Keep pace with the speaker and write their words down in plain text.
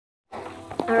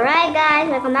Alright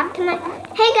guys, welcome back to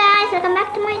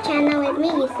my channel with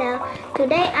me. So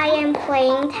today I am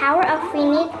playing Tower of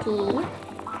Infinity.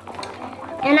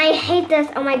 And I hate this,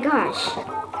 oh my gosh.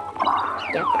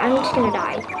 Yep, I'm just gonna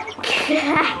die.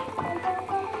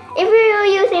 If you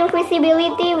use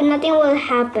invisibility, nothing will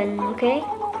happen, okay?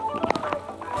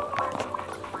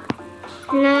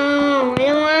 No, I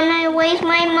don't wanna waste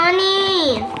my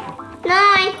money.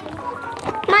 No,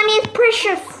 money is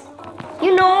precious.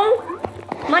 You know?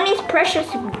 Money is precious,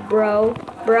 bruh.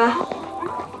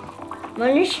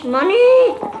 Money.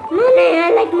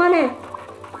 I like money.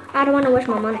 I don't want to waste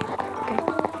my money. Okay.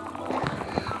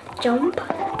 Jump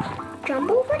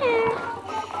over there.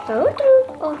 Go through.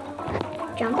 Oh,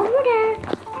 jump over there.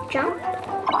 Jump.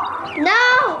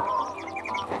 No.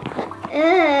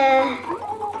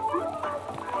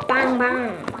 Bang. Okay.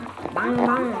 Bang.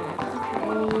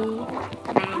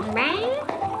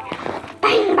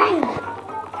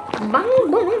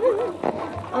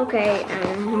 Okay,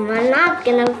 I'm not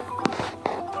gonna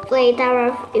play Tower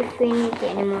of Infinity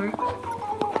anymore.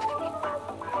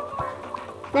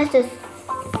 Let's just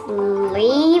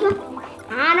leave.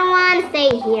 I don't want to stay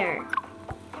here.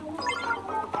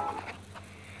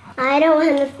 I don't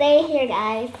want to stay here,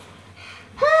 guys.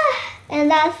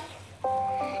 And that's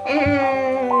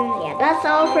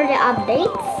all for the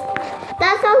updates.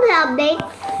 That's all the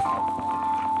updates.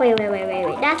 Wait.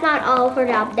 That's not all for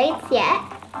the updates yet.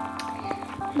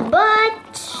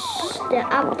 But the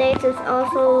updates is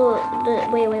also the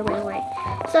wait.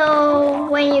 So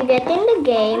when you get in the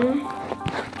game,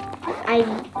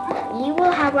 you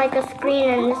will have like a screen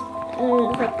and it's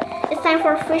like it's time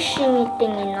for fishing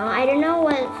thing, you know. I don't know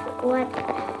what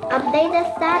update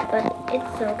is that, but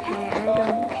it's okay. I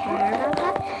don't care about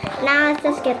that. Now let's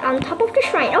just get on top of the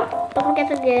shrine. Oh, don't forget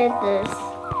to get this.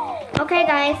 Okay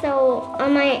guys, so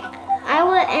I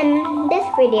will end this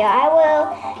video. I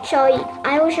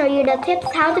will show you the tips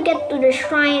how to get to the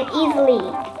shrine easily.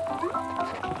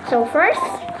 So first,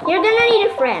 you're gonna need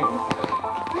a friend.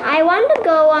 I want to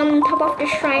go on top of the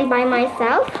shrine by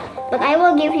myself, but I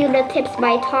will give you the tips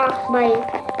by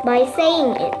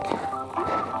saying it.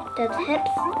 The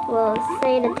tips will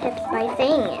say the tips by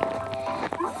saying it.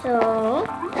 So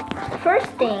first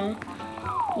thing,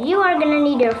 you are gonna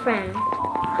need your friend.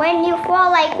 When you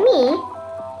fall like me,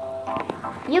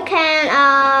 you can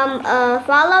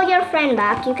follow your friend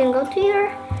back. You can go to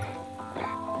your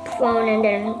phone and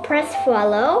then press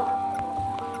follow.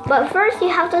 But first you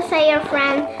have to say your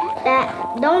friend that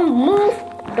don't move,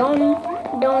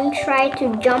 don't try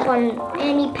to jump on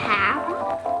any pad.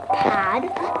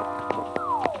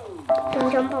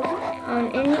 Don't jump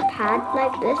on any pad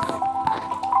like this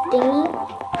thingy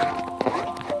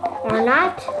or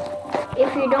not.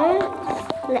 If you don't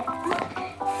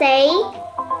say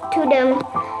to them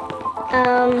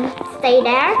stay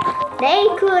there, they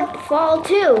could fall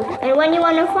too. And when you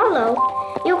want to follow,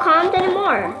 you can't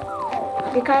anymore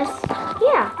because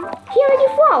yeah, he already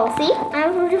fall. See, I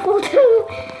already fall too.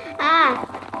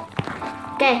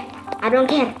 Okay, I don't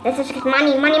care. Let's just get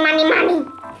money. I need money.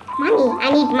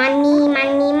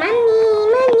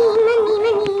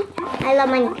 I love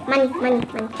money.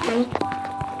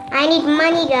 I need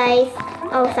money, guys.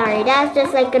 Oh, sorry, that's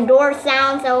just like a door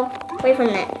sound, so wait from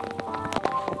that.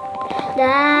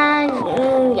 Yeah,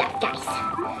 guys.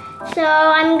 So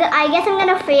I guess I'm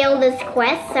gonna fail this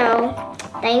quest. So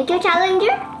thank you,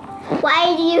 challenger.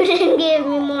 Why you didn't give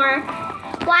me more?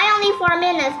 Why only 4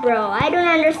 minutes, bro? I don't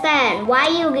understand. Why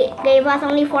you gave us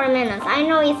only 4 minutes? I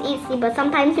know it's easy, but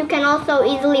sometimes you can also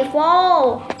easily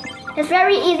fall. It's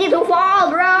very easy to fall,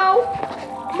 bro.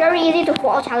 It's very easy to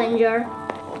fall, challenger.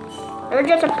 You're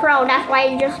just a pro, that's why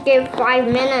you just give 5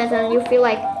 minutes and you feel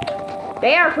like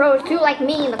they are pros too like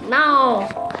me. Like, no.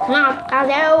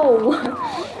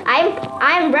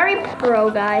 I'm very pro,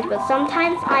 guys, but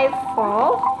sometimes I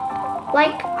fall.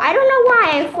 Like, I don't know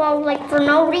why I fall like for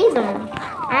no reason.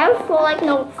 I fall like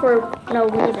for no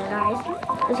reason, guys.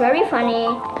 It's very funny.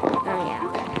 Yeah.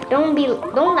 Don't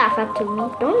laugh at me.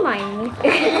 Don't mind me.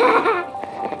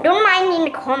 Don't mind me in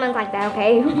the comments like that,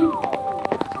 okay?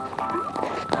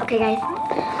 Okay, guys.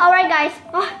 Alright, guys.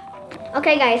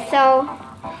 Okay, guys. So,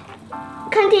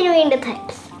 continuing the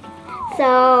tips.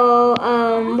 So,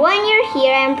 when you're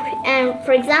here and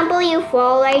for example, you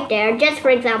fall right there. Just for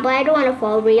example, I don't want to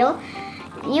fall real.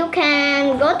 You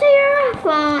can go to your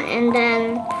phone and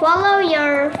then follow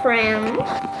your friend.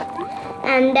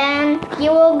 And then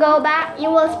you will go back. You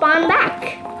will spawn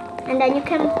back. And then you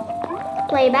can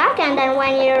play back. And then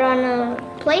when you're on a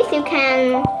place, you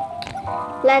can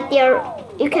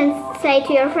say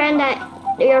to your friend that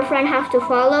your friend have to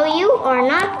follow you or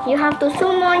not. You have to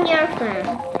summon your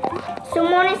friend.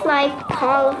 Summon is like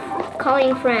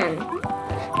calling friend.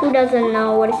 Who doesn't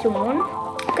know what is summon?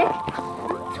 Okay.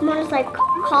 Summon is like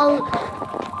call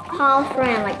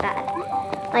friend like that.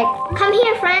 Like, come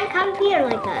here, friend, come here,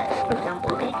 like that, for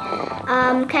example, okay?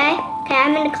 Okay,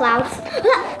 I'm in the clouds.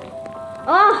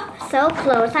 Oh, so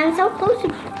close, I'm so close to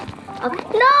you. Okay,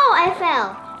 no, I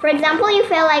fell. For example, you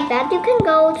fell like that, you can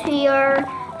go to your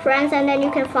friends and then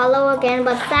you can follow again,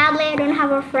 but sadly, I don't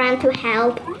have a friend to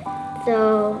help.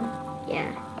 So,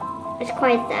 yeah, it's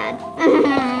quite sad.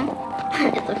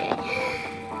 It's okay.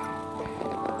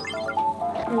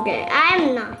 Okay,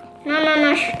 I'm not. No.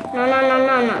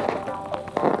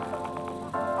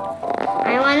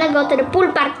 I wanna go to the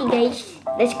pool party, guys.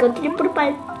 Let's go to the pool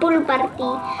party.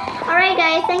 Alright,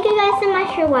 guys. Thank you guys so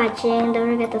much for watching.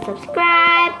 Don't forget to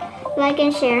subscribe, like,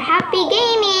 and share. Happy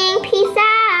gaming. Peace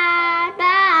out.